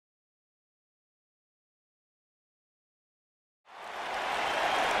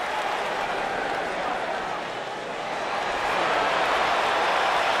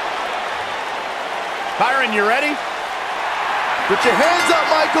Byron, you ready? Put your hands up,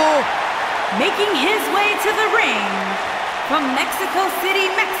 Michael! Making his way to the ring from Mexico City,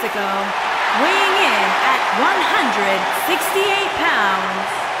 Mexico, weighing in at 168 pounds,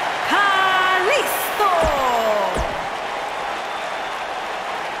 Kalisto!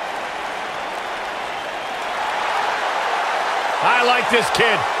 I like this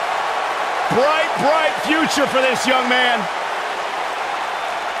kid. Bright, bright future for this young man.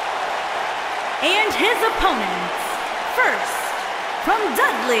 And his opponents, first, from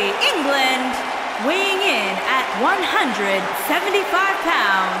Dudley, England, weighing in at 175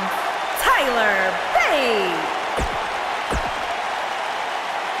 pounds, Tyler Bate.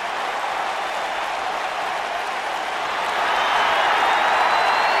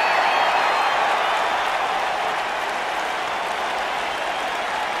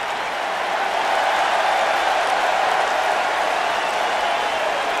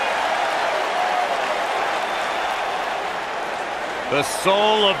 The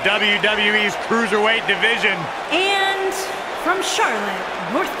soul of WWE's Cruiserweight division. And from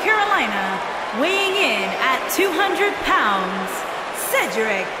Charlotte, North Carolina, weighing in at 200 pounds,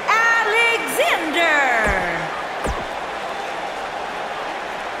 Cedric Alexander.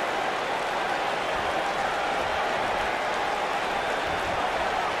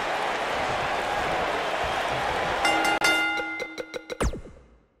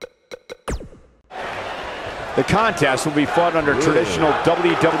 The contest will be fought under traditional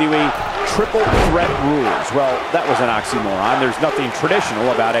WWE triple threat rules. Well, that was an oxymoron. There's nothing traditional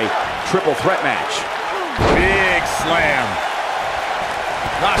about a triple threat match. Big slam.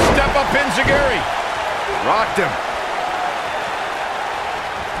 Step up Enziguri. Rocked him.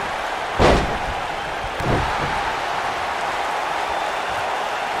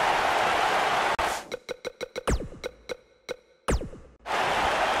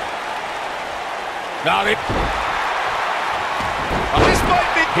 Now this might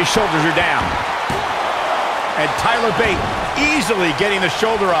be... His shoulders are down. And Tyler Bate easily getting the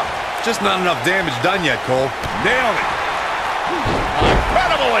shoulder up. Just not enough damage done yet, Cole. Nailed it.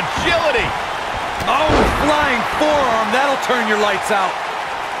 Incredible agility. Oh, flying forearm. That'll turn your lights out.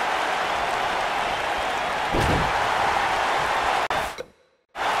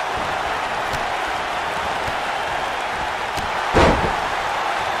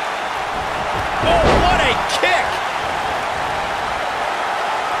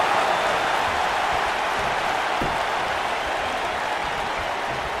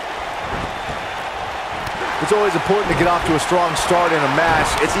 It's always important to get off to a strong start in a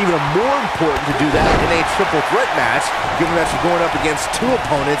match. It's even more important to do that in a triple threat match, given that you're going up against two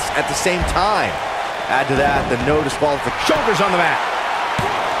opponents at the same time. Add to that the no disqualification. Shoulders on the mat.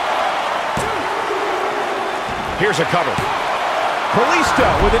 Here's a cover. Kalisto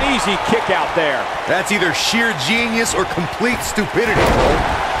with an easy kick out there. That's either sheer genius or complete stupidity,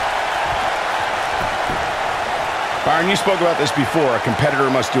 Cole. Byron, you spoke about this before. A competitor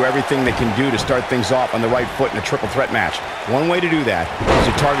must do everything they can do to start things off on the right foot in a triple threat match. One way to do that is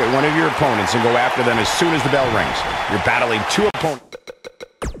to target one of your opponents and go after them as soon as the bell rings. You're battling two opponents.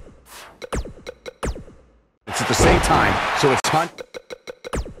 It's at the same time, so it's hunt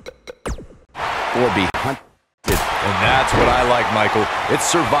or be hunted. And that's what I like, Michael. It's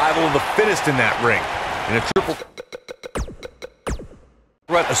survival of the fittest in that ring. In a triple threat,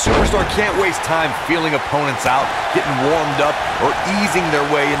 a superstar can't waste time feeling opponents out, getting warmed up, or easing their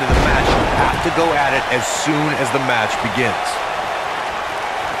way into the match. You have to go at it as soon as the match begins.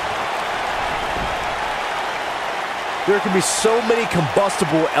 There can be so many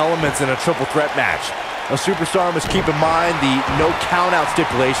combustible elements in a triple threat match. A superstar must keep in mind the no count-out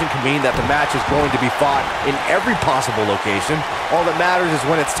stipulation can mean that the match is going to be fought in every possible location. All that matters is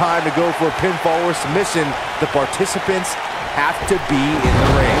when it's time to go for a pinfall or submission, the participants have to be in the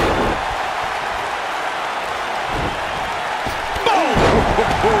ring. Boom!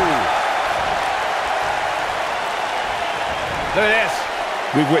 Look at this.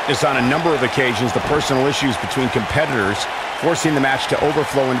 We've witnessed on a number of occasions the personal issues between competitors forcing the match to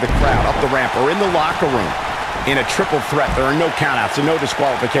overflow into the crowd, up the ramp, or in the locker room. In a triple threat, there are no countouts and no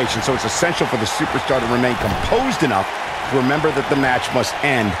disqualifications, so it's essential for the superstar to remain composed enough to remember that the match must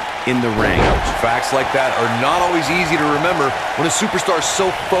end in the ring. Facts like that are not always easy to remember when a superstar is so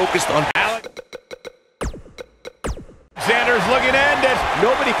focused on Alexander's looking to end it.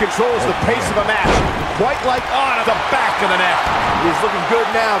 Nobody controls the pace of a match quite like on the back of the neck. He's looking good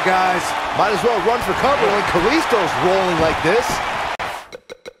now, guys. Might as well run for cover when Kalisto's rolling like this.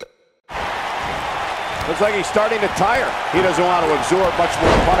 Looks like he's starting to tire. He doesn't want to absorb much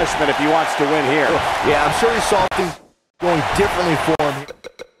more punishment if he wants to win here. Yeah, I'm sure he saw things going differently for him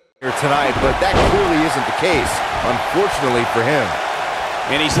here tonight, but that clearly isn't the case, unfortunately for him.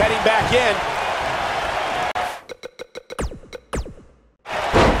 And he's heading back in.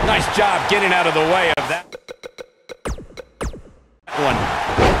 Nice job getting out of the way of that one.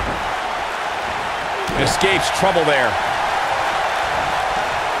 Escapes trouble there.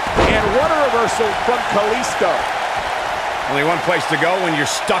 And what a reversal from Kalisto. Only one place to go when you're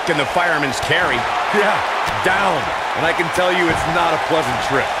stuck in the fireman's carry. Yeah, down. And I can tell you it's not a pleasant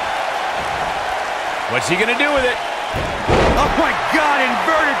trip. What's he gonna do with it? Oh my God,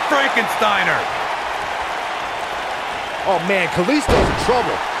 inverted Frankensteiner! Oh man, Kalisto's in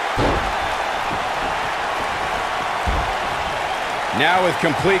trouble. Now with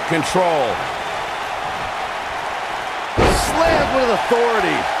complete control. Slammed with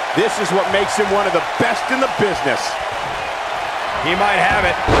authority. This is what makes him one of the best in the business. He might have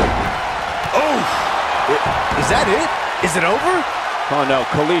it. Oh! Is that it? Is it over? Oh no,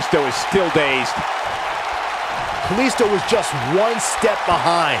 Kalisto is still dazed. Kalisto was just one step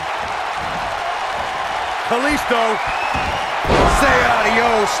behind. Kalisto, say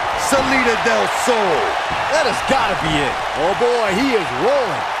adios, Salida del Sol. That has got to be it. Oh boy, he is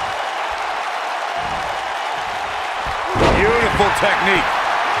rolling. Beautiful technique.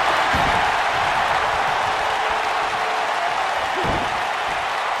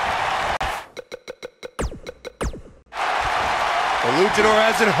 The luchador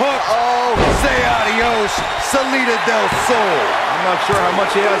has it hooked. Oh, say adios, Salida del Sol. I'm not sure how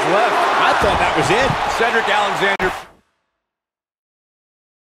much he has left. I thought that was it. Cedric Alexander.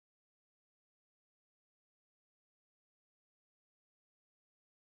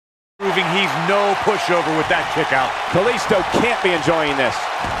 Proving he's no pushover with that kick out. Kalisto can't be enjoying this.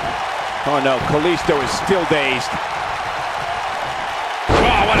 Oh no, Kalisto is still dazed.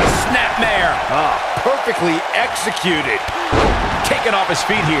 Oh, what a snapmare. Ah, perfectly executed. Taken off his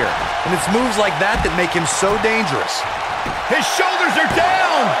feet here. And it's moves like that that make him so dangerous. His shoulders are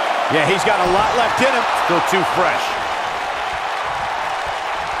down. Yeah, he's got a lot left in him. Still too fresh.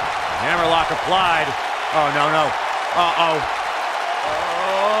 Hammerlock applied. Oh, no, no. Uh-oh.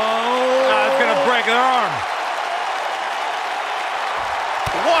 It's going to break their arm.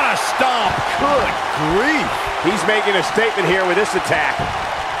 What a stomp. Good grief. He's making a statement here with this attack.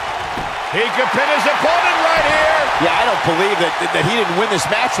 He could pin his opponent right here. Yeah, I don't believe that he didn't win this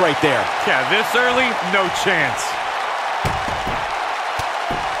match right there. Yeah, this early, no chance.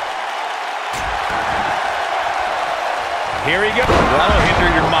 Here he goes. That'll hinder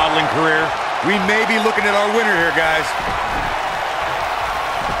your modeling career. We may be looking at our winner here, guys.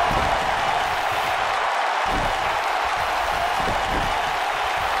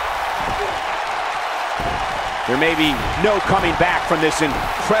 There may be no coming back from this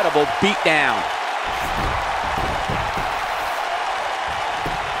incredible beatdown.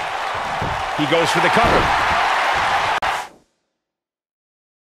 He goes for the cover.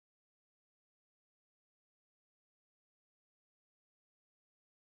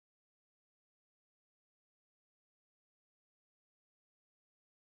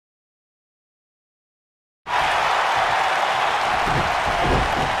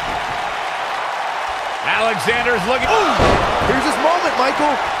 Alexander's looking. Ooh, here's his moment,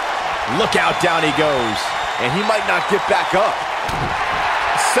 Michael. Look out, down he goes. And he might not get back up.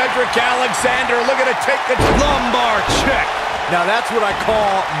 Cedric Alexander looking to take the Lumbar check. Now that's what I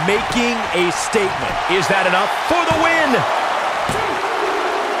call making a statement. Is that enough for the win?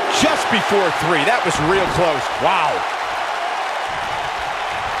 Just before 3. That was real close. Wow.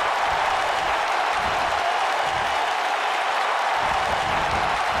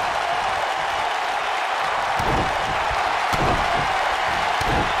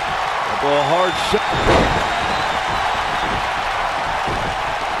 A hard shot.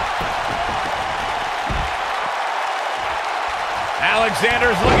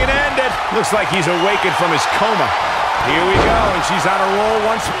 Alexander's looking to end it. Looks like he's awakened from his coma. Here we go, and she's on a roll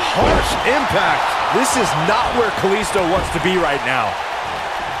once. Harsh impact. This is not where Kalisto wants to be right now.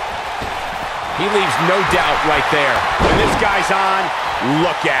 He leaves no doubt right there. When this guy's on,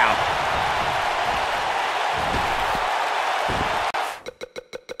 look out.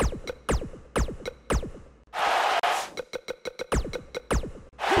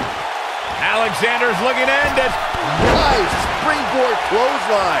 Alexander's looking to end it. Nice springboard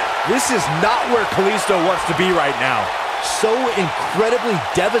clothesline. This is not where Kalisto wants to be right now. So incredibly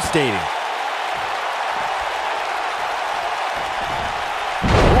devastating.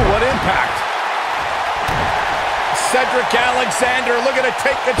 Ooh, what impact. Cedric Alexander looking to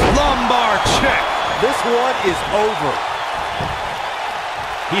take the Lumbar check. This one is over.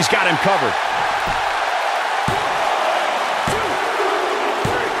 He's got him covered.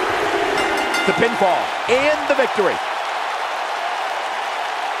 the pinfall and the victory.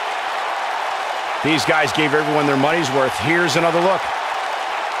 These guys gave everyone their money's worth. Here's another look.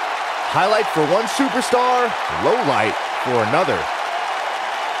 Highlight for one superstar, low light for another.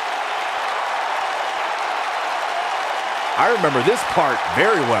 I remember this part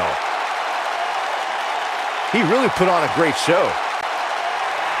very well. He really put on a great show.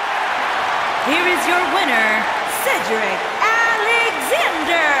 Here is your winner, Cedric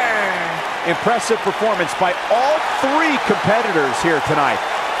Alexander. Impressive performance by all three competitors here tonight.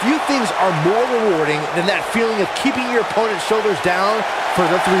 Few things are more rewarding than that feeling of keeping your opponent's shoulders down for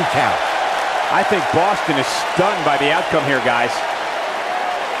the 3 count. I think Boston is stunned by the outcome here, guys.